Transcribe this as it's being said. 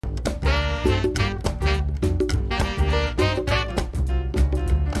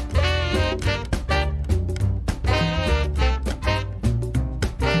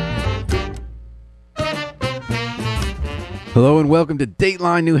Hello and welcome to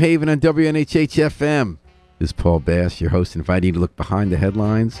Dateline New Haven on WNHH-FM. This is Paul Bass, your host, inviting you to look behind the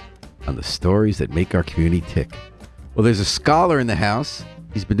headlines on the stories that make our community tick. Well, there's a scholar in the house.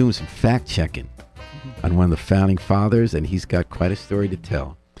 He's been doing some fact-checking on one of the founding fathers, and he's got quite a story to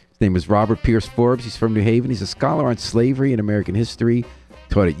tell. His name is Robert Pierce Forbes. He's from New Haven. He's a scholar on slavery and American history,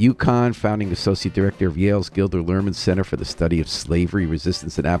 taught at UConn, founding associate director of Yale's Gilder Lehrman Center for the Study of Slavery,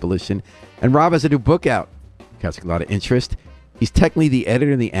 Resistance, and Abolition. And Rob has a new book out. Catching a lot of interest. He's technically the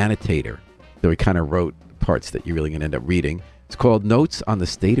editor and the annotator, though he kind of wrote parts that you're really going to end up reading. It's called Notes on the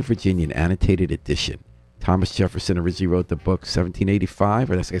State of Virginia, an Annotated Edition. Thomas Jefferson originally wrote the book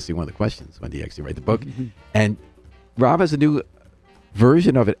 1785, or that's actually one of the questions. When did he actually write the book? Mm-hmm. And Rob has a new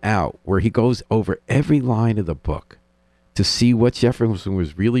version of it out where he goes over every line of the book to see what Jefferson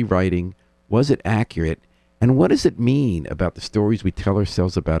was really writing. Was it accurate? And what does it mean about the stories we tell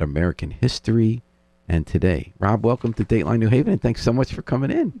ourselves about American history and today? Rob, welcome to Dateline New Haven, and thanks so much for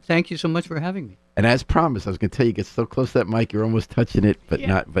coming in. Thank you so much for having me. And as promised, I was going to tell you, get so close to that mic, you're almost touching it, but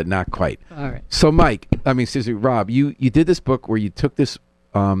not quite. All right. So, Rob, you did this book where you took this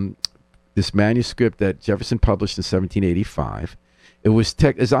this manuscript that Jefferson published in 1785. It was,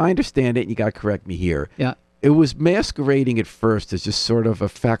 as I understand it, and you got to correct me here. Yeah. It was masquerading at first as just sort of a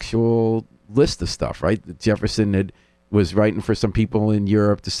factual list of stuff, right? That Jefferson was writing for some people in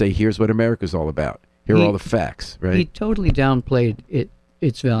Europe to say, here's what America's all about. Here are all the facts, right? He totally downplayed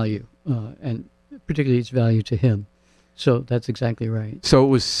its value, and particularly its value to him. So that's exactly right. So it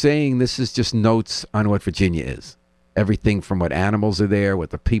was saying this is just notes on what Virginia is. Everything from what animals are there,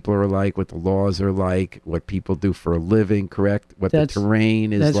 what the people are like, what the laws are like, what people do for a living, correct? What the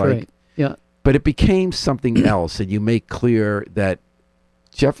terrain is like. That's right, yeah. But it became something else, and you make clear that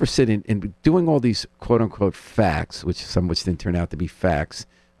Jefferson, in doing all these quote-unquote facts, which didn't turn out to be facts,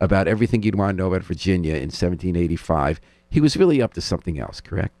 about everything you'd want to know about Virginia in 1785, he was really up to something else,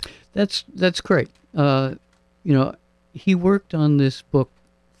 correct? That's correct. He worked on this book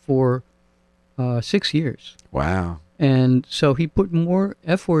for 6 years. Wow. And so he put more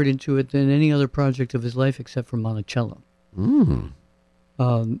effort into it than any other project of his life except for Monticello. Mm.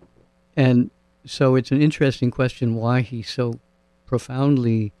 And so it's an interesting question why he so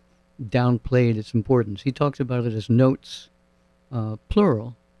profoundly downplayed its importance. He talks about it as notes,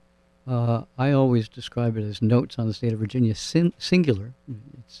 plural. I always describe it as Notes on the State of Virginia, singular.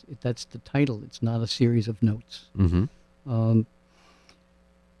 That's the title. It's not a series of notes. Mm-hmm.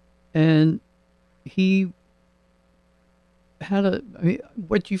 And he had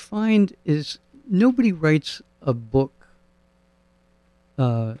what you find is nobody writes a book,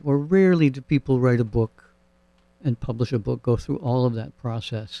 or rarely do people write a book and publish a book, go through all of that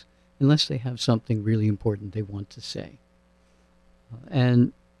process, unless they have something really important they want to say.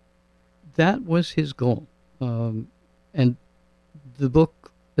 And that was his goal. And the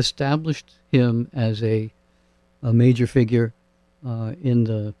book established him as a major figure in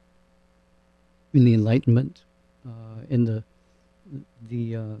the Enlightenment, in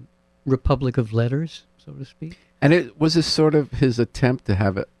the Republic of Letters, so to speak. And it was this sort of his attempt to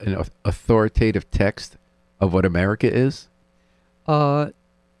have an authoritative text of what America is?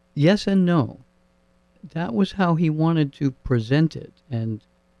 Yes and no. That was how he wanted to present it. And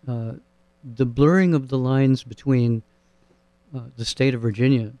the blurring of the lines between the state of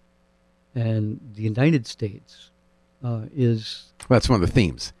Virginia and the United States is... Well, that's one of the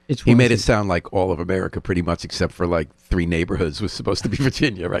themes. He made it sound like all of America pretty much, except for like 3 neighborhoods was supposed to be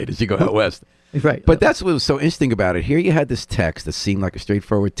Virginia, right, as you go out west. Right. But that's what was so interesting about it. Here you had this text that seemed like a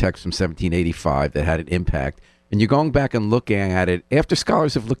straightforward text from 1785 that had an impact. And you're going back and looking at it after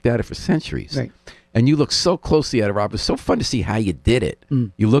scholars have looked at it for centuries. Right. And you look so closely at it, Rob. It's so fun to see how you did it.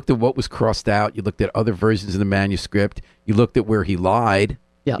 Mm. You looked at what was crossed out. You looked at other versions of the manuscript. You looked at where he lied.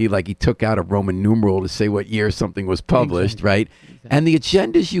 Yeah. He took out a Roman numeral to say what year something was published, exactly. right? Exactly. And the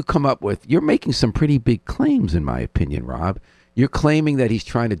agendas you come up with, you're making some pretty big claims, in my opinion, Rob. You're claiming that he's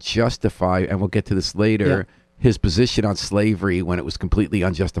trying to justify, and we'll get to this later, his position on slavery when it was completely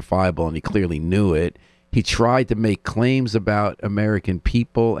unjustifiable, and he clearly knew it. He tried to make claims about American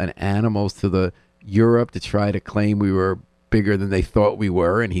people and animals to the Europe to try to claim we were bigger than they thought we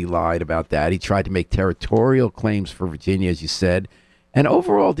were, and he lied about that. He tried to make territorial claims for Virginia, as you said. And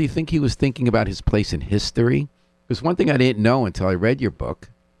overall, do you think he was thinking about his place in history? Because one thing I didn't know until I read your book,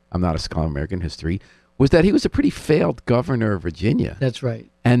 I'm not a scholar of American history, was that he was a pretty failed governor of Virginia. That's right.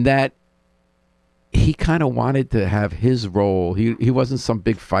 And that he kind of wanted to have his role. He wasn't some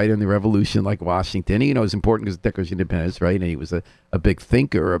big fighter in the Revolution like Washington. It was important because the Declaration of Independence, right? And he was a big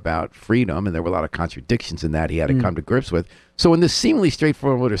thinker about freedom, and there were a lot of contradictions in that he had to come to grips with. So in this seemingly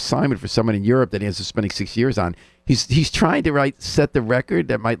straightforward assignment for someone in Europe that he ends up spending 6 years on, he's trying to set the record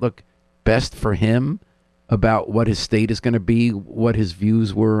that might look best for him about what his state is going to be, what his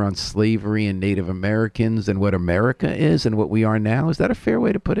views were on slavery and Native Americans, and what America is and what we are now. Is that a fair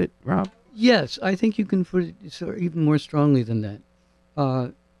way to put it, Rob? Yes, I think you can put it even more strongly than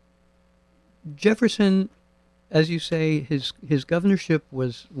that. Jefferson, as you say, his governorship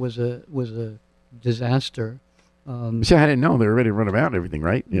was a disaster. See, I didn't know they were ready to run about everything,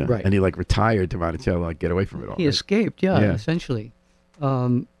 right? Yeah. Right. And he retired to Monticello, get away from it all. He right? escaped, Yeah. essentially,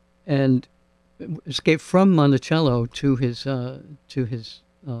 and escaped from Monticello to his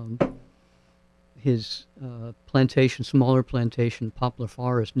plantation, smaller plantation, Poplar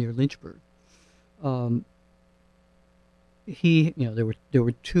Forest near Lynchburg. There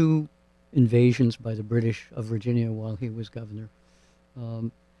were two invasions by the British of Virginia while he was governor.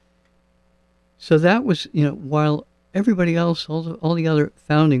 So that was, while everybody else, all the other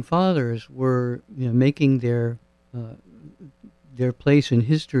founding fathers were, making their place in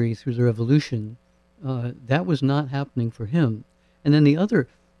history through the Revolution, that was not happening for him. And then the other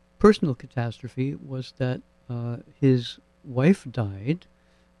personal catastrophe was that his wife died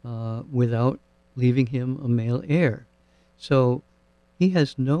without leaving him a male heir. So he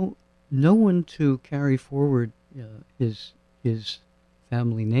has no one to carry forward his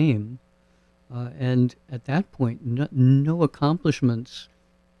family name. And at that point, no accomplishments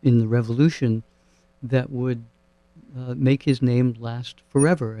in the Revolution that would make his name last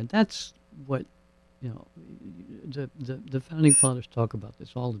forever. And that's what, the founding fathers talk about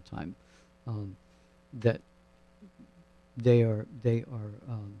this all the time, that they are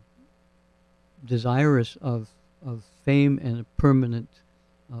desirous of fame and a permanent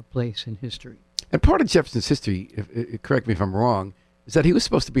place in history. And part of Jefferson's history, correct me if I'm wrong, is that he was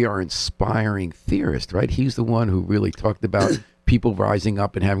supposed to be our inspiring theorist, right? He's the one who really talked about people rising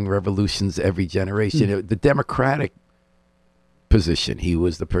up and having revolutions every generation. The Democratic position, he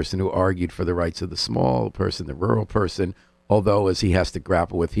was the person who argued for the rights of the small person, the rural person, although as he has to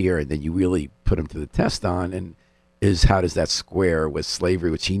grapple with here, and then you really put him to the test on, and is how does that square with slavery,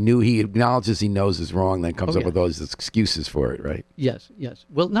 which he acknowledges he knows is wrong, then comes up with all these excuses for it, right? Yes.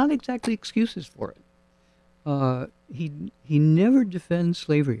 Well, not exactly excuses for it. He never defends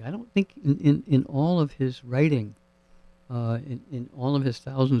slavery. I don't think in all of his writing, in all of his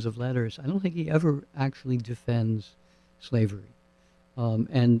thousands of letters, I don't think he ever actually defends slavery.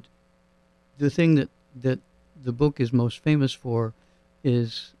 And the thing that the book is most famous for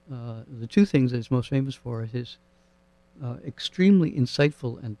is the two things that it's most famous for is his extremely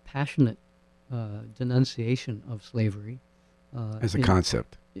insightful and passionate denunciation of slavery as a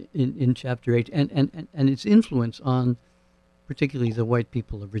concept in chapter 8, and its influence on particularly the white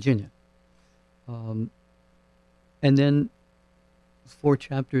people of Virginia. And then 4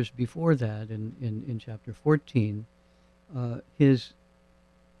 chapters before that, in chapter 14, his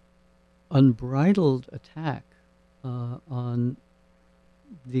unbridled attack on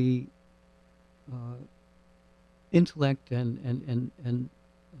the intellect and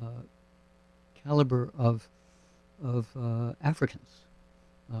caliber of Africans,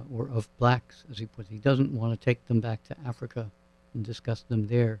 or of blacks, as he puts it. He doesn't want to take them back to Africa and discuss them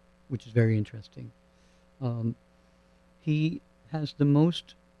there, which is very interesting. He has the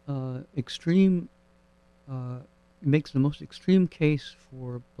most extreme, makes the most extreme case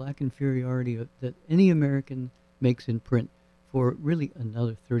for black inferiority that any American makes in print for really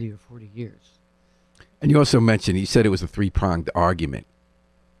another 30 or 40 years. And you also mentioned, you said it was a 3-pronged argument.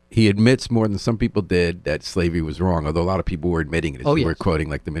 He admits more than some people did that slavery was wrong, although a lot of people were admitting it, as you were quoting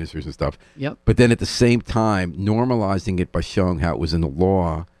like the ministers and stuff. Yep. But then at the same time, normalizing it by showing how it was in the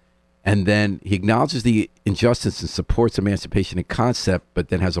law. And then he acknowledges the injustice and supports emancipation in concept, but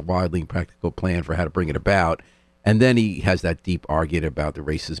then has a wildly impractical plan for how to bring it about. And then he has that deep argument about the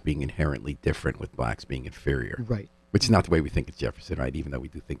races being inherently different, with blacks being inferior. Right. Which is not the way we think of Jefferson, right? Even though we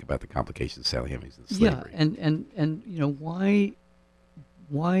do think about the complications of Sally Hemings and slavery. Yeah, and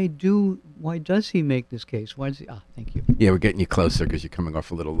why does he make this case? Why does he? Thank you. Yeah, we're getting you closer because you're coming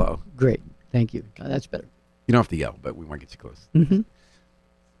off a little low. Great, thank you. That's better. You don't have to yell, but we want to get you close.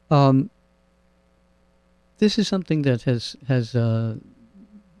 Mm-hmm. This is something that has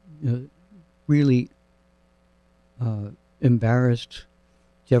really embarrassed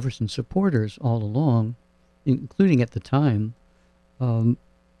Jefferson supporters all along, including at the time.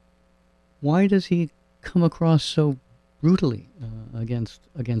 Why does he come across so brutally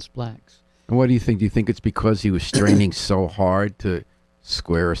against blacks? And what do you think? Do you think it's because he was straining so hard to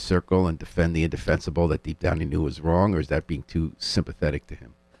square a circle and defend the indefensible that deep down he knew was wrong, or is that being too sympathetic to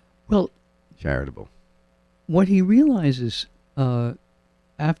him? Well, charitable. What he realizes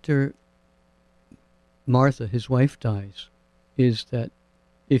after Martha, his wife, dies, is that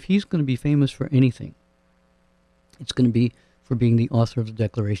if he's going to be famous for anything, it's going to be for being the author of the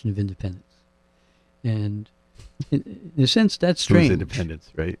Declaration of Independence. And in a sense, that's strange. Who's independence,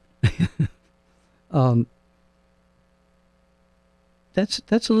 right? Um, that's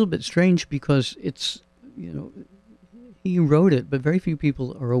a little bit strange because it's, he wrote it, but very few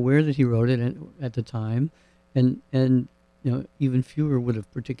people are aware that he wrote it at the time, and even fewer would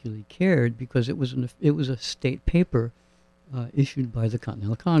have particularly cared because it was a state paper issued by the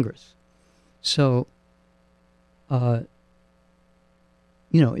Continental Congress. So, if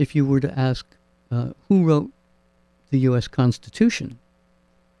you were to ask who wrote the U.S. Constitution,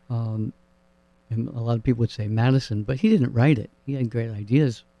 and a lot of people would say Madison, but he didn't write it. He had great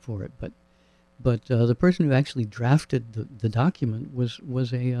ideas for it, but the person who actually drafted the document was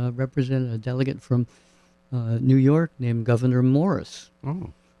a representative, a delegate from New York named Gouverneur Morris.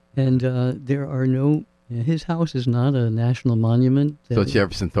 Oh. And there are no. His house is not a national monument. So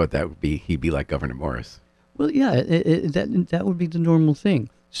Jefferson thought he'd be like Gouverneur Morris. Well, yeah, that would be the normal thing.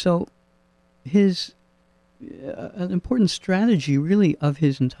 So his an important strategy, really, of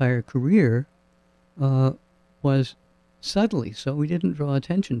his entire career was subtly, so we didn't draw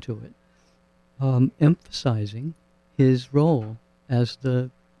attention to it, emphasizing his role as the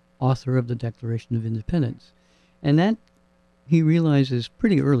author of the Declaration of Independence, and that he realizes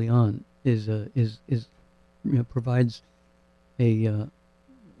pretty early on is provides a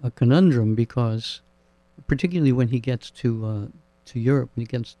conundrum, because particularly when he gets to Europe, when he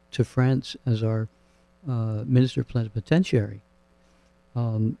gets to France as our minister plenipotentiary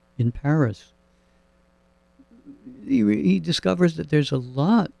in Paris, he discovers that there's a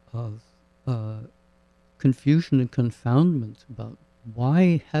lot of confusion and confoundment about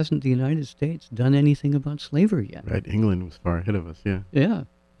why hasn't the United States done anything about slavery yet? Right, England was far ahead of us, yeah. Yeah,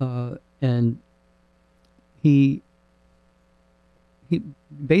 and he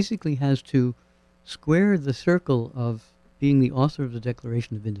basically has to square the circle of being the author of the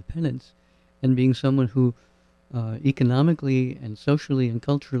Declaration of Independence and being someone who economically and socially and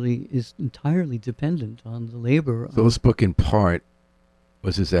culturally is entirely dependent on the labor. So this book, in part,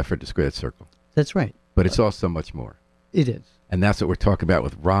 was his effort to square that circle. That's right. But it's also much more. It is. And that's what we're talking about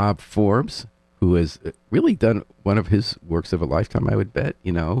with Rob Forbes, who has really done one of his works of a lifetime, I would bet.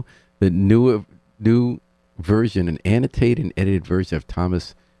 The new version, an annotated and edited version of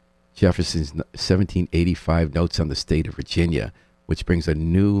Thomas Jefferson's 1785 Notes on the State of Virginia, which brings a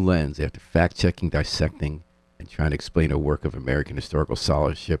new lens after fact-checking, dissecting, and trying to explain a work of American historical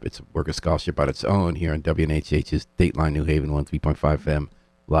scholarship. It's a work of scholarship on its own here on WNHH's Dateline New Haven 103.5 FM,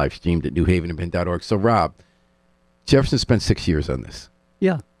 live streamed at newhavenandpenn.org. So, Rob, Jefferson spent 6 years on this.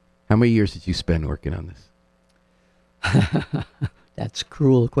 Yeah. How many years did you spend working on this? That's a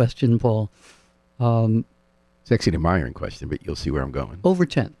cruel question, Paul. It's actually an admiring question, but you'll see where I'm going. Over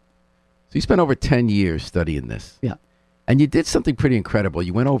 10. So you spent over 10 years studying this. Yeah. And you did something pretty incredible.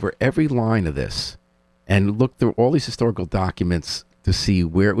 You went over every line of this and looked through all these historical documents to see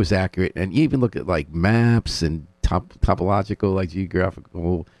where it was accurate. And you even looked at like maps and topological, like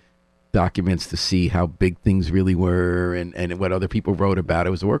geographical documents to see how big things really were and what other people wrote about it.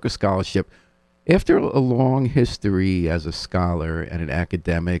 It was a work of scholarship. After a long history as a scholar and an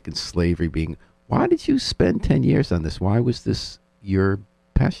academic and slavery being, why did you spend 10 years on this? Why was this your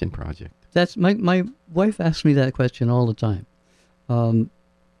passion project? That's my wife asks me that question all the time.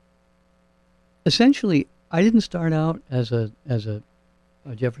 Essentially, I didn't start out as a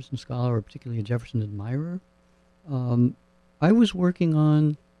Jefferson scholar or particularly a Jefferson admirer. I was working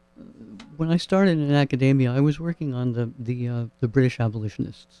on, when I started in academia, I was working on the British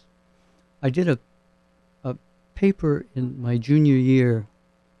abolitionists. I did a paper in my junior year,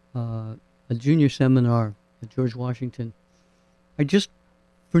 a junior seminar at George Washington. I just,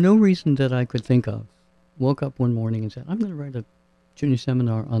 for no reason that I could think of, woke up one morning and said, I'm going to write a junior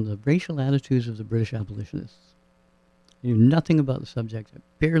seminar on the racial attitudes of the British abolitionists. I knew nothing about the subject. I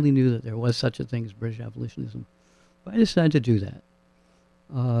barely knew that there was such a thing as British abolitionism. But I decided to do that.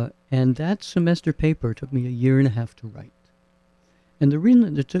 And that semester paper took me 1.5 years to write. And the reason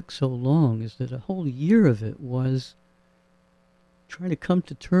that it took so long is that a whole year of it was trying to come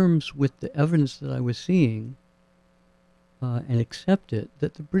to terms with the evidence that I was seeing and accept it,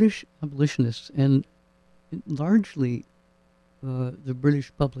 that the British abolitionists and largely the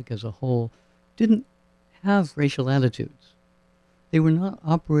British public as a whole didn't have racial attitudes. They were not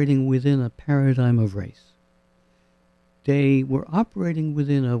operating within a paradigm of race. They were operating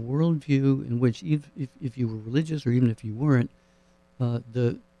within a worldview in which if you were religious or even if you weren't,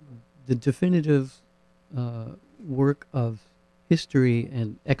 the definitive work of history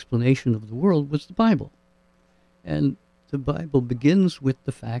and explanation of the world was the Bible. And the Bible begins with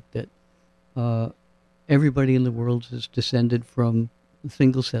the fact that everybody in the world is descended from a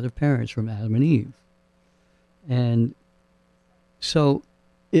single set of parents, from Adam and Eve. And so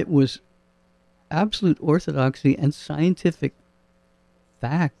it was absolute orthodoxy and scientific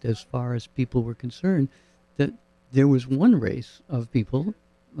fact, as far as people were concerned, that there was one race of people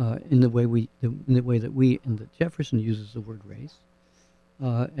in the way that Jefferson uses the word race.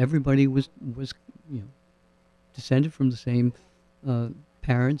 Everybody was descended from the same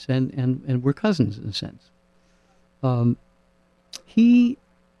parents and were cousins in a sense.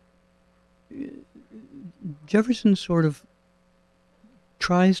 Jefferson sort of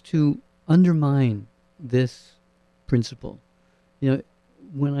tries to undermine this principle.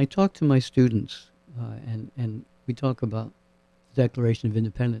 When I talk to my students and we talk about the Declaration of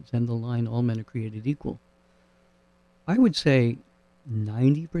Independence and the line, all men are created equal, I would say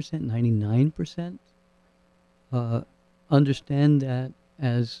 90%, 99% understand that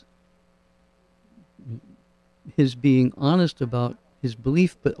as his being honest about his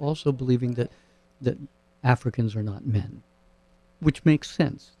belief, but also believing that Africans are not men, which makes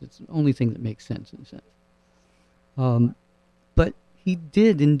sense. It's the only thing that makes sense in a sense. But he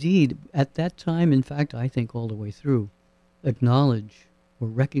did indeed, at that time, in fact, I think all the way through, acknowledge or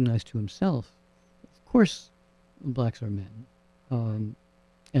recognize to himself, of course, blacks are men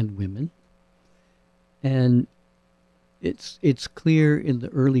and women. And it's clear in the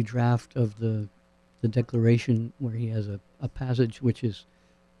early draft of the Declaration, where he has a passage which is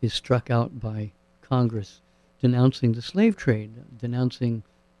struck out by Congress denouncing the slave trade, denouncing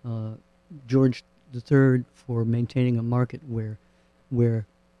George III for maintaining a market where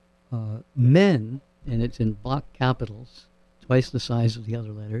men, and it's in block capitals, twice the size of the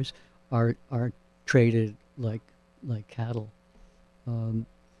other letters, are traded like cattle.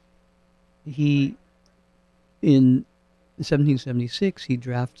 He, in 1776, he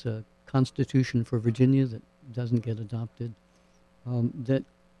drafts a constitution for Virginia that doesn't get adopted,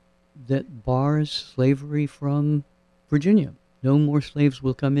 that bars slavery from Virginia. No more slaves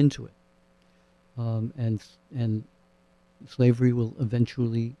will come into it, and slavery will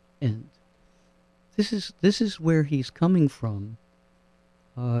eventually end. This is where he's coming from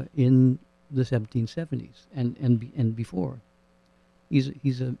in the 1770s and before.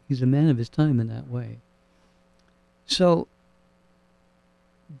 He's a man of his time in that way. So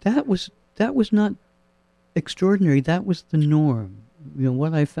that was not extraordinary. That was the norm.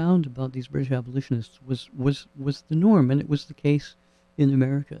 What I found about these British abolitionists was the norm, and it was the case in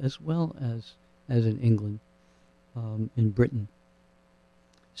America as well as in England, in Britain.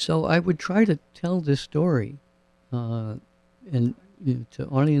 So I would try to tell this story, and to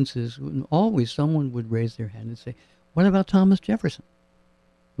audiences, and always someone would raise their hand and say, "What about Thomas Jefferson?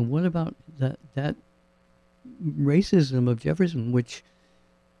 And what about that racism of Jefferson, which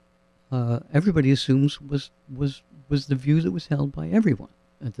everybody assumes was the view that was held by everyone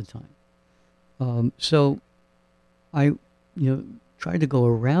at the time?" So I tried to go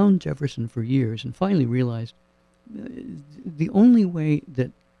around Jefferson for years, and finally realized the only way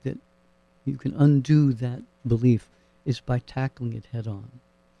that you can undo that belief is by tackling it head on.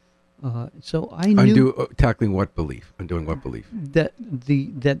 So I knew tackling what belief? Undoing what belief? That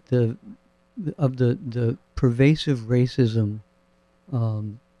the pervasive racism,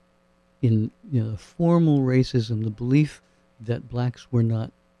 in the formal racism, the belief that blacks were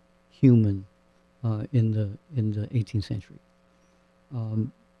not human in the 18th century.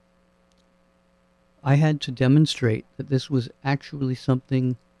 I had to demonstrate that this was actually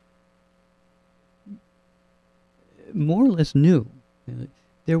something more or less new.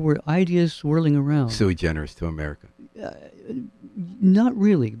 There were ideas swirling around. Sui generis to America. Not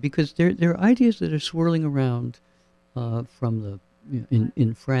really, because there are ideas that are swirling around from the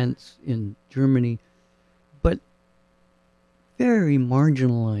in France, in Germany, but very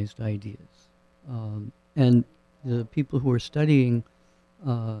marginalized ideas. And the people who are studying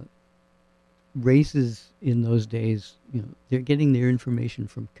races in those days, they're getting their information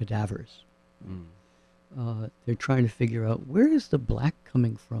from cadavers. They're trying to figure out, where is the black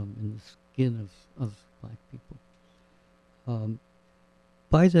coming from in the skin of black people.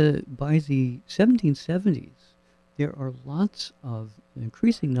 By the 1770s, there are lots of, an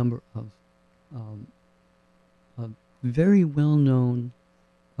increasing number of very well-known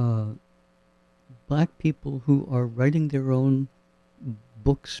black people who are writing their own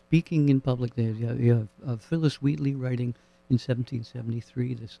books, speaking in public. You have Phyllis Wheatley writing in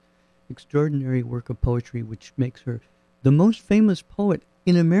 1773 this extraordinary work of poetry, which makes her the most famous poet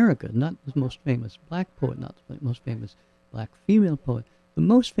in America, not the most famous black poet, not the most famous black female poet, the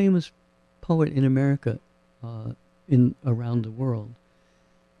most famous poet in America, in around the world.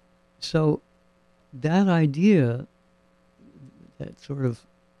 So that idea, that sort of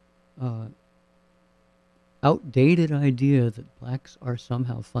outdated idea that blacks are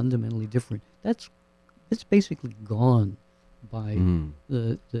somehow fundamentally different, that's basically gone by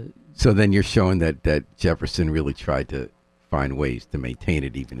the So then you're showing that Jefferson really tried to find ways to maintain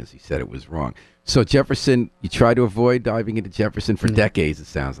it, even as he said it was wrong. So Jefferson, you try to avoid diving into Jefferson for decades, it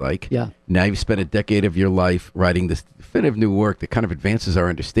sounds like. Yeah. Now you've spent a decade of your life writing this definitive new work that kind of advances our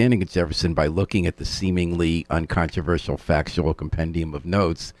understanding of Jefferson by looking at the seemingly uncontroversial factual compendium of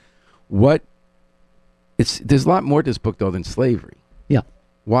notes. There's a lot more to this book, though, than slavery. Yeah.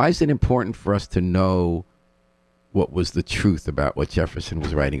 Why is it important for us to know what was the truth about what Jefferson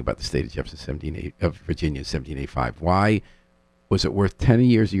was writing about the state of of Virginia in 1785? Why was it worth 10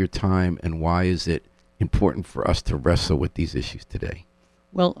 years of your time, and why is it important for us to wrestle with these issues today?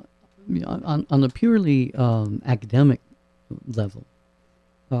 Well, on a purely academic level,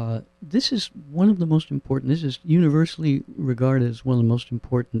 this is one of the most important. This is universally regarded as one of the most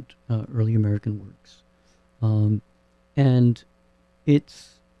important early American works, and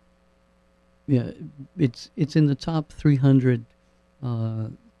it's in the top 300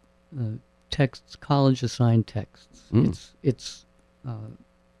 texts, college assigned texts. It's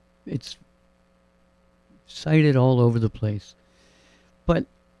cited all over the place, but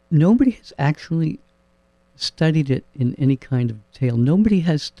nobody has actually studied it in any kind of detail. Nobody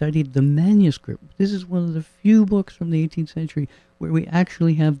has studied the manuscript. This is one of the few books from the 18th century where we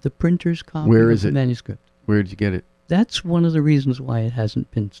actually have the printer's copy of the manuscript. Where did you get it? That's one of the reasons why it hasn't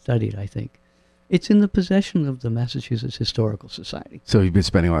been studied, I think. It's in the possession of the Massachusetts Historical Society. So you've been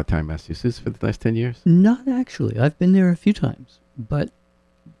spending a lot of time in Massachusetts for the last 10 years? Not actually. I've been there a few times. But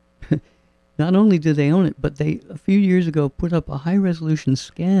not only do they own it, but they, a few years ago, put up a high-resolution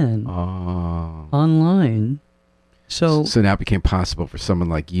scan online. So now it became possible for someone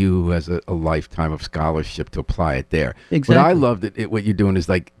like you who has a lifetime of scholarship to apply it there. Exactly. What I love what you're doing is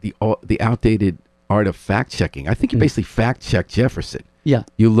like the outdated art of fact-checking. I think you basically fact-checked Jefferson. Yeah.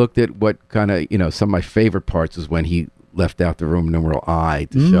 You looked at what kind of, some of my favorite parts was when he left out the Roman numeral I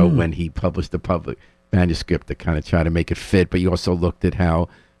to show when he published the public manuscript to kind of try to make it fit. But you also looked at how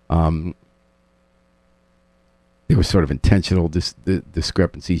there were sort of intentional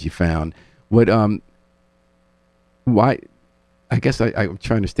discrepancies you found. Why? I guess I'm trying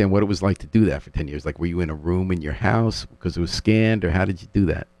to understand what it was like to do that for 10 years. Like, were you in a room in your house because it was scanned, or how did you do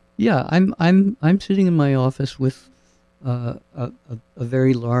that? Yeah, I'm sitting in my office with a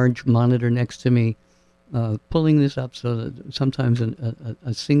very large monitor next to me, pulling this up so that sometimes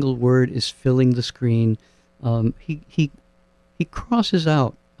a single word is filling the screen. He crosses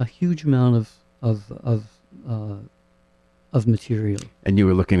out a huge amount of material. And you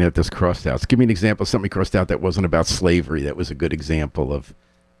were looking at this crossed outs. Give me an example of something crossed out that wasn't about slavery. That was a good example of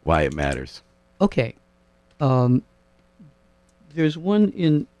why it matters. Okay, there's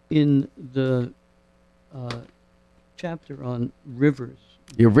one in the chapter on rivers.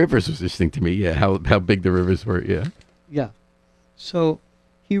 Your rivers was interesting to me. Yeah, how big the rivers were. Yeah. Yeah. So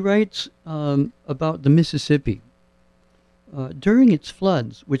he writes about the Mississippi. During its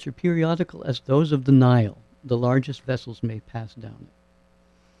floods, which are periodical as those of the Nile, the largest vessels may pass down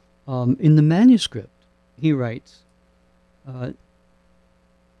it. In the manuscript, he writes,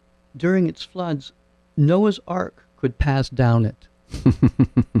 during its floods, Noah's Ark could pass down it.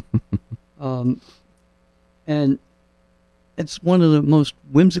 And it's one of the most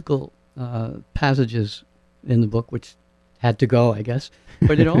whimsical passages in the book, which had to go, I guess.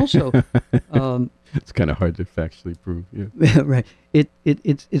 But it also... it's kind of hard to factually prove, yeah. Right.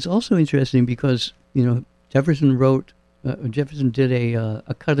 It's also interesting because, Jefferson did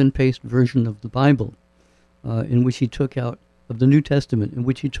a cut and paste version of the Bible, in which he took out, of the New Testament, in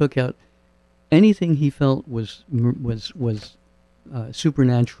which he took out anything he felt was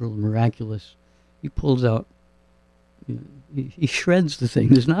supernatural, miraculous. He pulls out, he shreds the thing.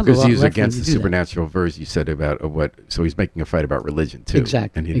 There's not a lot because he was left against when the you do supernatural verse you said about so he's making a fight about religion too.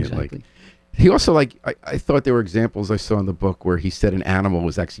 Exactly. And he didn't exactly. He also I thought there were examples I saw in the book where he said an animal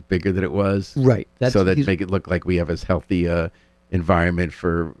was actually bigger than it was. Right. So that make it look like we have as healthy environment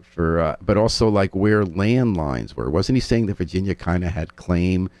for but also like where land lines were. Wasn't he saying that Virginia kind of had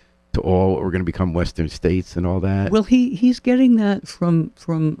claim to all what were going to become Western states and all that? Well, he's getting that from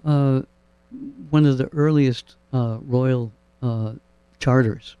one of the earliest royal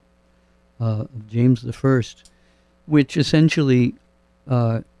charters of James I, which essentially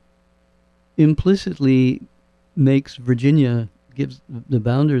implicitly makes Virginia, gives the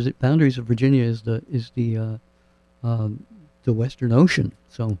boundaries of Virginia is the the Western Ocean.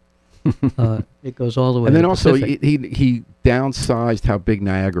 So it goes all the way. And to then the also Pacific. he downsized how big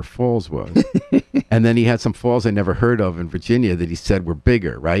Niagara Falls was. And then he had some falls I never heard of in Virginia that he said were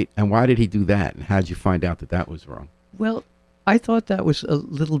bigger, right? And why did he do that? And how did you find out that that was wrong? Well, I thought that was a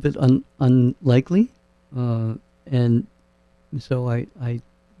little bit unlikely, and so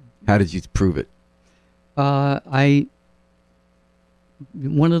How did you prove it? I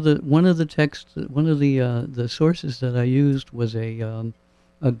one of the texts, one of the sources that I used was a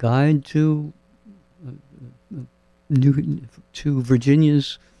guide to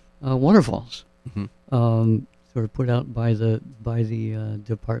Virginia's waterfalls, Mhm. sort of put out by the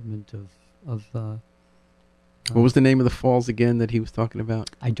Department of What was the name of the falls again that he was talking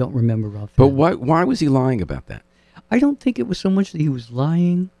about? I don't remember offhand. But why was he lying about that? I don't think it was so much that he was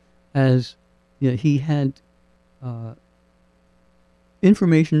lying as he had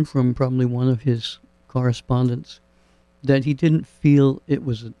information from probably one of his correspondents that he didn't feel it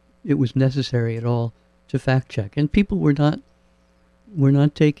was necessary at all to fact check, and people were not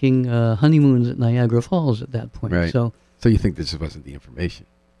taking honeymoons at Niagara Falls at that point. Right. So So you think this wasn't the information?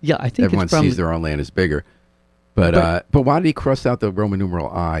 yeah, I think Everyone it's probably sees their own land is bigger. But why did he cross out the Roman numeral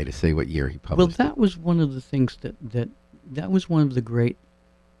I to say what year he well. published That was one of the things that was one of the great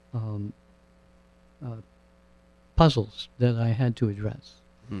um, puzzles that I had to address.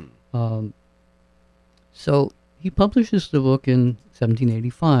 it? So he publishes the book in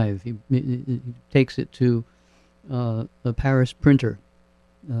 1785. He takes it to the Paris printer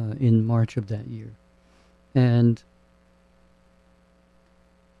in March of that year, and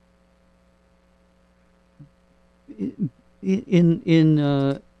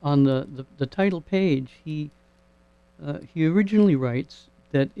on the title page, he originally writes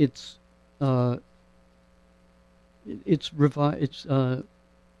that it's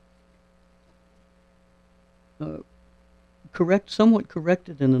somewhat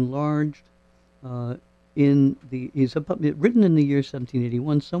corrected and enlarged written in the year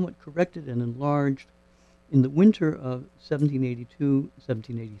 1781, somewhat corrected and enlarged in the winter of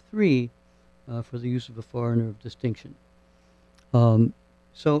 1782-1783 for the use of a foreigner of distinction.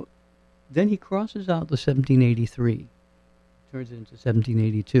 So then he crosses out the 1783, turns it into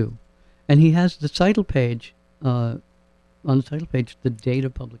 1782, and he has the title page. On the title page, the date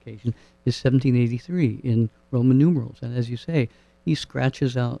of publication is 1783 in Roman numerals, and as you say, he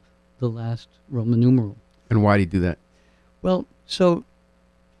scratches out the last Roman numeral. And why did he do that? Well, so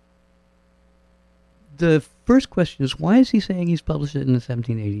the first question is, why is he saying he's published it in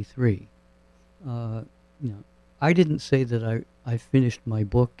 1783? I didn't say that I finished my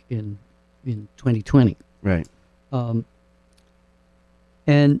book in 2020. Right.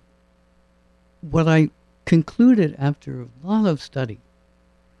 And what I concluded after a lot of study,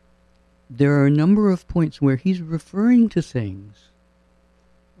 there are a number of points where he's referring to things.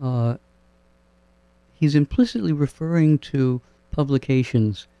 He's implicitly referring to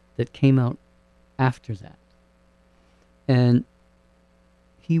publications that came out after that. And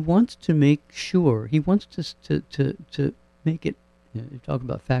he wants to make sure, he wants to make it, you talk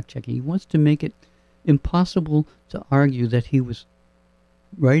about fact-checking, he wants to make it impossible to argue that he was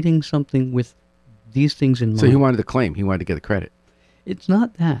writing something with these things in mind. So he wanted to claim. He wanted to get the credit. It's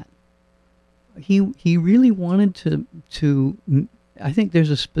not that. He really wanted to. I think there's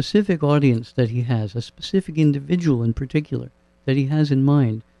a specific audience that he has, a specific individual in particular that he has in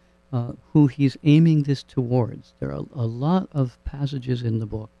mind, who he's aiming this towards. There are a lot of passages in the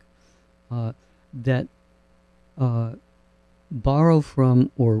book that borrow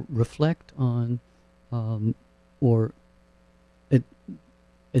from or reflect on or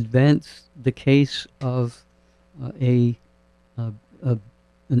advance the case of an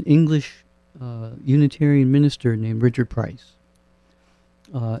English Unitarian minister named Richard Price,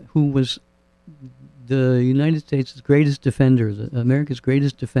 who was the United States' greatest defender, America's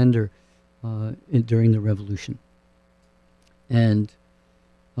greatest defender during the Revolution. And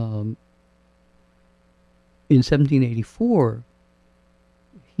in 1784,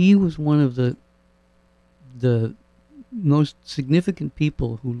 he was one of the most significant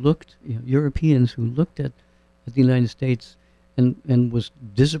people who looked, Europeans who looked at the United States and was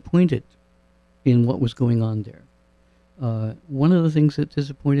disappointed in what was going on there. One of the things that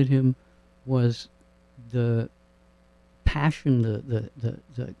disappointed him was the passion,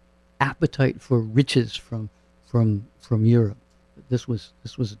 the appetite for riches from Europe. This was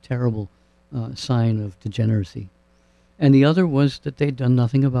a terrible sign of degeneracy. And the other was that they'd done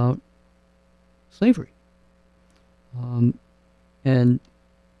nothing about slavery. And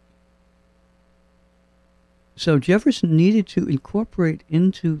so Jefferson needed to incorporate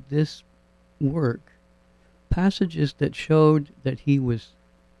into this work passages that showed that he was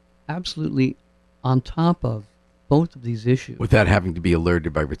absolutely on top of both of these issues. Without having to be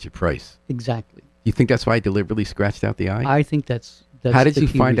alerted by Richard Price. Exactly. You think that's why he deliberately scratched out the eye? I think that's How did the you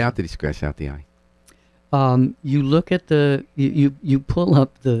key find reason. out that he scratched out the eye? You look at you pull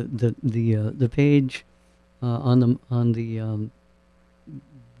up the page on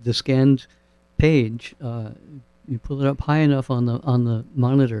the scanned page. You pull it up high enough on the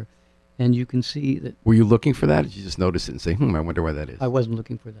monitor, and you can see that. Were you looking for that? Or did you just notice it and say, I wonder why that is? I wasn't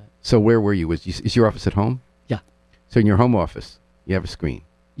looking for that. So where were you? Is your office at home? Yeah. So in your home office, you have a screen.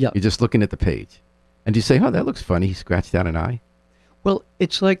 Yeah. You're just looking at the page. And you say, that looks funny. He scratched out an eye. Well,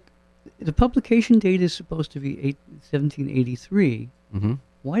 it's like the publication date is supposed to be 1783. Mm-hmm.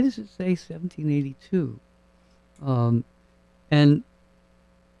 Why does it say 1782? And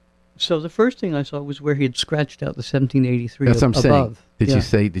so the first thing I saw was where he had scratched out the 1783 That's what I'm saying. above.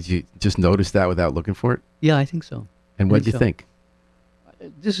 Did you just notice that without looking for it? Yeah, I think so. And what did you so. think?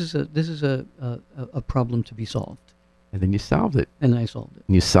 This is a problem to be solved, And then you solved it. and I solved it.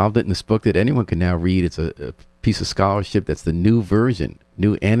 And you solved it in this book that anyone can now read. It's a piece of scholarship that's the new version,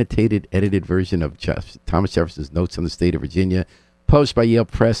 new annotated, edited version of Thomas Jefferson's Notes on the State of Virginia, published by Yale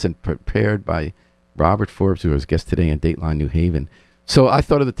Press and prepared by Robert Forbes, who was guest today on Dateline New Haven. So I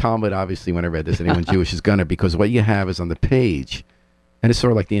thought of the Talmud, obviously, when I read this. Anyone Jewish is gonna, because what you have is on the page, and it's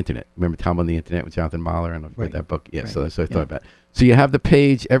sort of like the internet. Remember Talmud on the Internet with Jonathan Mahler? And I read Right. that book. Yeah, Right. so that's what I thought about. So you have the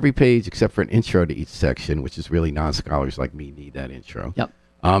page, every page except for an intro to each section, which is really non-scholars like me need that intro. Yep.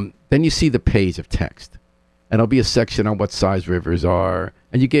 Then you see the page of text. And there'll be a section on what size rivers are.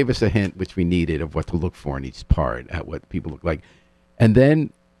 And you gave us a hint, which we needed, of what to look for in each part, at what people look like. And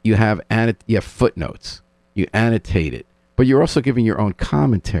then you have footnotes. You annotate it. But you're also giving your own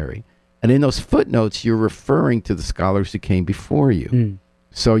commentary. And in those footnotes, you're referring to the scholars who came before you. Mm.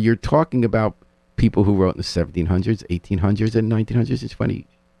 So you're talking about people who wrote in the 1700s, 1800s, and 1900s,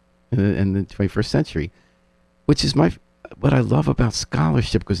 and the 21st century, which is what I love about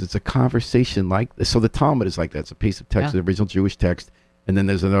scholarship, because it's a conversation like this. So the Talmud is like that. It's a piece of text, the original Jewish text, and then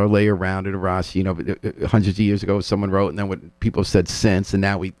there's another layer around it, a Rashi, hundreds of years ago someone wrote, and then what people said since, and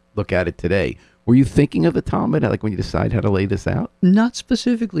now we look at it today. Were you thinking of the Talmud, like when you decide how to lay this out? Not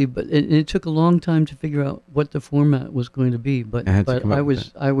specifically, but it took a long time to figure out what the format was going to be. But I had to come up I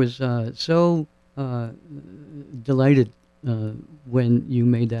with was so delighted when you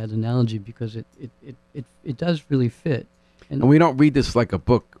made that analogy, because it does really fit. And we don't read this like a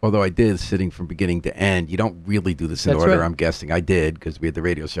book, although I did, sitting from beginning to end. You don't really do this in That's order, right. I'm guessing. I did, because we had the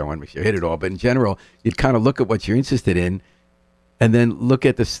radio show. I want to make sure I hit it all. But in general, you'd kind of look at what you're interested in, and then look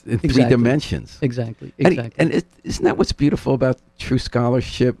at this in three Exactly. dimensions. Exactly. And isn't that what's beautiful about true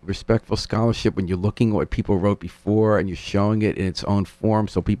scholarship, respectful scholarship, when you're looking at what people wrote before and you're showing it in its own form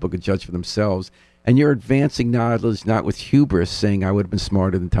so people can judge for themselves? And you're advancing knowledge, not with hubris, saying I would have been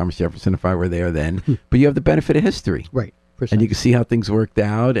smarter than Thomas Jefferson if I were there then, but you have the benefit of history. Right. And you can see how things worked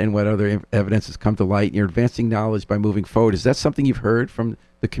out and what other evidence has come to light. And you're advancing knowledge by moving forward. Is that something you've heard from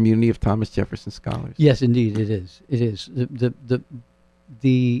the community of Thomas Jefferson scholars? Yes, indeed, it is. It is.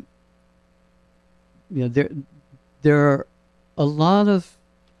 There are a lot of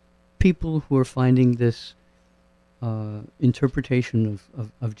people who are finding this interpretation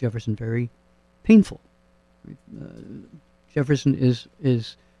of Jefferson very painful. Jefferson is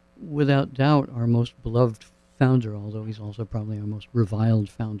without doubt our most beloved founder, although he's also probably our most reviled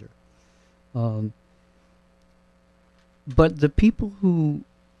founder. But the people who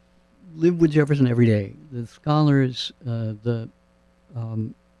live with Jefferson every day, the scholars, the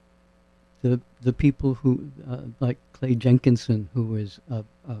people who, like Clay Jenkinson, who is a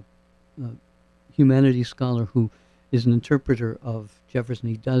humanities scholar who is an interpreter of Jefferson.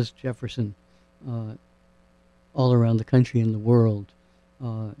 He does Jefferson all around the country and the world.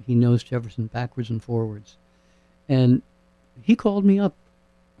 He knows Jefferson backwards and forwards. And he called me up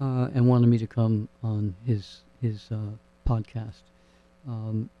and wanted me to come on his podcast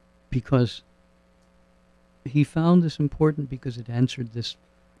because he found this important, because it answered this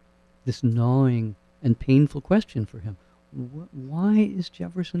gnawing and painful question for him. Why is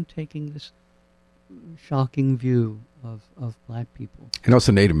Jefferson taking this shocking view of black people? And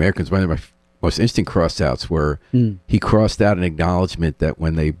also Native Americans. One of my most interesting cross-outs were he crossed out an acknowledgement that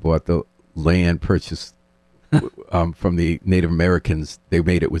when they bought the land purchased from the Native Americans, they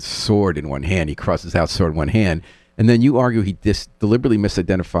made it with sword in one hand. He crosses out sword in one hand. And then you argue he deliberately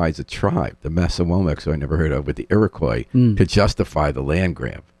misidentifies a tribe, the Massawomacs, who I never heard of, with the Iroquois, to justify the land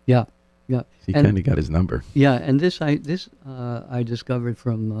grab. Yeah, yeah. So he kind of got his number. Yeah, and this I discovered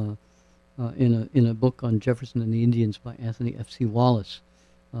from in a book on Jefferson and the Indians by Anthony F.C. Wallace,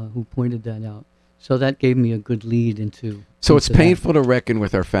 who pointed that out. So that gave me a good lead into. So it's into that. painful to reckon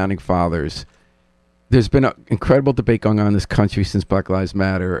with our founding fathers. There's been an incredible debate going on in this country since Black Lives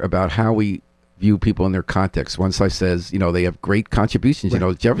Matter about how we view people in their context. One side says, they have great contributions.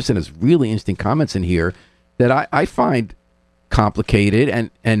 Right. Jefferson has really interesting comments in here that I find complicated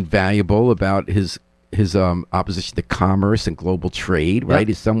and valuable about his opposition to commerce and global trade, right? Yep.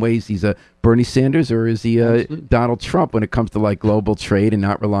 In some ways, he's a Bernie Sanders, or is he Absolutely. Donald Trump when it comes to like global trade and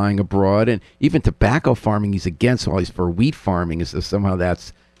not relying abroad? And even tobacco farming, he's against, while he's for wheat farming. So somehow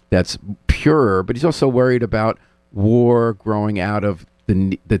that's purer. But he's also worried about war growing out of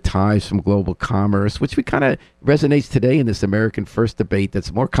the ties from global commerce, which we kind of resonates today in this American First debate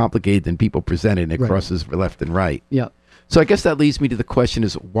that's more complicated than people present it. And it Right. crosses left and right. Yeah. So I guess that leads me to the question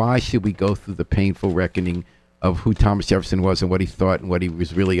is, why should we go through the painful reckoning of who Thomas Jefferson was and what he thought and what he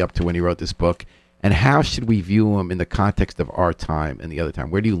was really up to when he wrote this book? And how should we view him in the context of our time and the other time?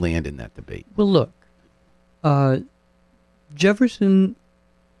 Where do you land in that debate? Well, look, Jefferson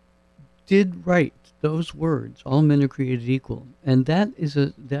did write those words, "All men are created equal," and that is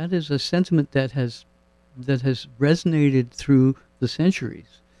a sentiment that has resonated through the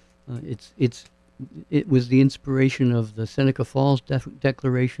centuries. It was the inspiration of the Seneca Falls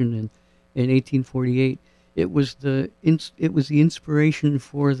Declaration in 1848. It was the inspiration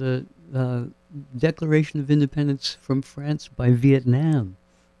for the Declaration of Independence from France by Vietnam.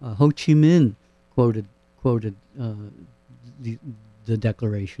 Ho Chi Minh quoted the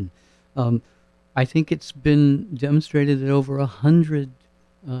Declaration. I think it's been demonstrated that over 100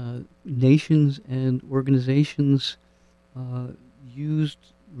 nations and organizations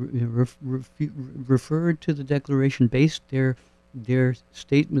referred to the Declaration, based their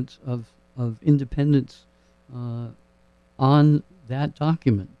statements of independence on that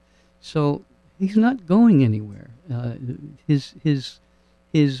document. So he's not going anywhere. His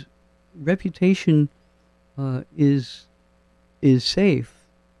reputation is safe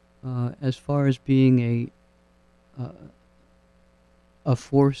as far as being a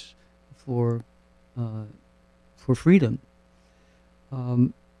force for freedom.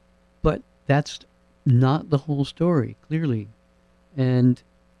 But that's not the whole story, clearly. And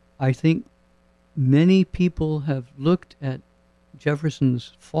I think many people have looked at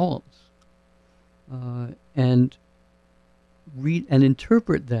Jefferson's faults and read and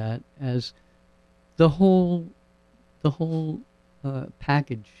interpret that as the whole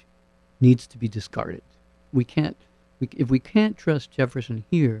package needs to be discarded. If we can't trust Jefferson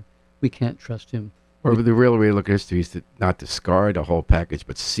here, we can't trust him. Or the real way to look at history is to not discard the whole package,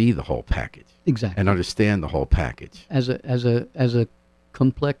 but see the whole package. Exactly. And understand the whole package. As a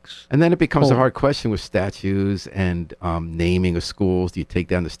complex. And then it becomes a whole. hard question with statues and naming of schools. Do you take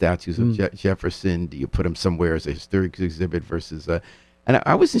down the statues of Jefferson? Do you put them somewhere as a historic exhibit versus and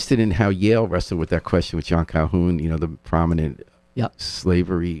I was interested in how Yale wrestled with that question with John Calhoun, the prominent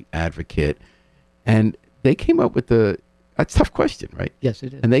slavery advocate. And they came up with that's a tough question, right? Yes,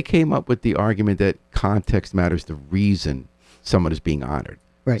 it is. And they came up with the argument that context matters, the reason someone is being honored.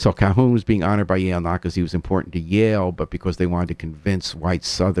 Right. So Calhoun was being honored by Yale not because he was important to Yale, but because they wanted to convince white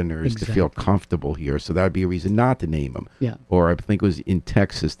Southerners to feel comfortable here. So that would be a reason not to name him. Yeah. Or I think it was in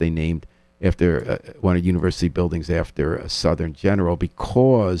Texas, they named after one of university buildings after a Southern general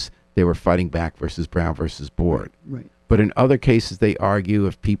because they were fighting back versus Brown versus Board. Right. But in other cases, they argue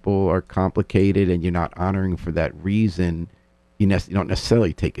if people are complicated and you're not honoring for that reason, you don't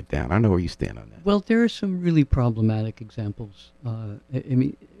necessarily take it down. I don't know where you stand on that. Well, there are some really problematic examples. I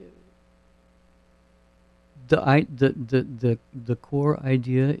mean, the core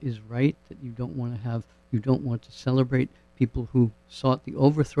idea is right, that you don't want to celebrate people who sought the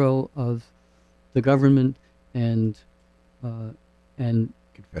overthrow of the government and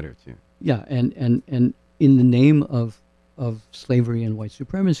Confederates, yeah. Yeah, and in the name of slavery and white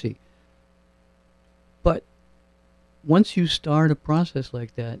supremacy. But once you start a process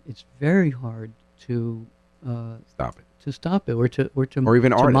like that, it's very hard to Stop it. to stop it, or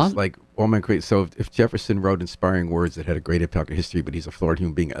even to artists like All Men Create. So if Jefferson wrote inspiring words that had a great impact on history, but he's a flawed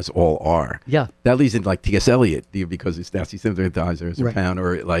human being, as all are. Yeah. That leads into like T.S. Eliot, because he's nasty sympathizers or Right. Pound,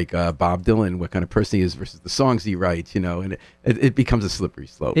 or like Bob Dylan, what kind of person he is versus the songs he writes, and it becomes a slippery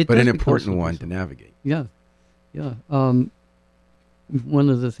slope, It but does an become a important slippery one to slope. navigate. Yeah, yeah. One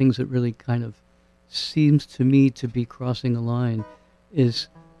of the things that really kind of seems to me to be crossing a line is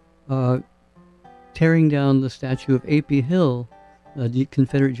tearing down the statue of A.P. Hill, the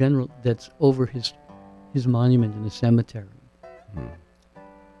Confederate general, that's over his monument in a cemetery. All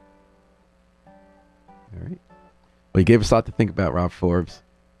right. Well, you gave us a lot to think about, Rob Forbes.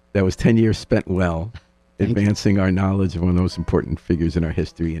 That was 10 years spent well. advancing our knowledge of one of the most important figures in our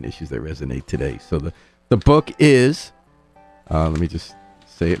history and issues that resonate today. So the book is, let me just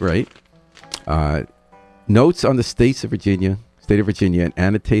say it right, Notes on the State of Virginia, an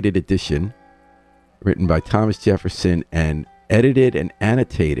annotated edition written by Thomas Jefferson and edited and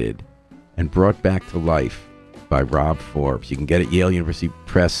annotated and brought back to life by Rob Forbes. You can get it. Yale University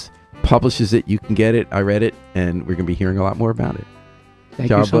Press publishes it. You can get it. I read it, and we're going to be hearing a lot more about it. Thank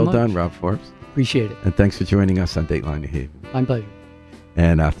you Job so well much. done, Rob Forbes. Appreciate it. And thanks for joining us on Dateline New Haven. My pleasure.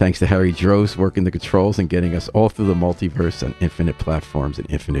 And thanks to Harry Droz working the controls and getting us all through the multiverse on infinite platforms and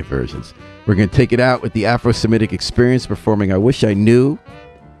infinite versions. We're going to take it out with the Afro-Semitic Experience performing I Wish I Knew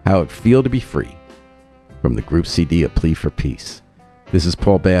How It'd Feel to Be Free from the group CD A Plea for Peace. This is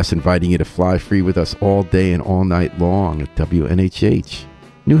Paul Bass inviting you to fly free with us all day and all night long at WNHH,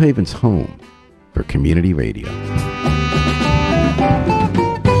 New Haven's home for community radio.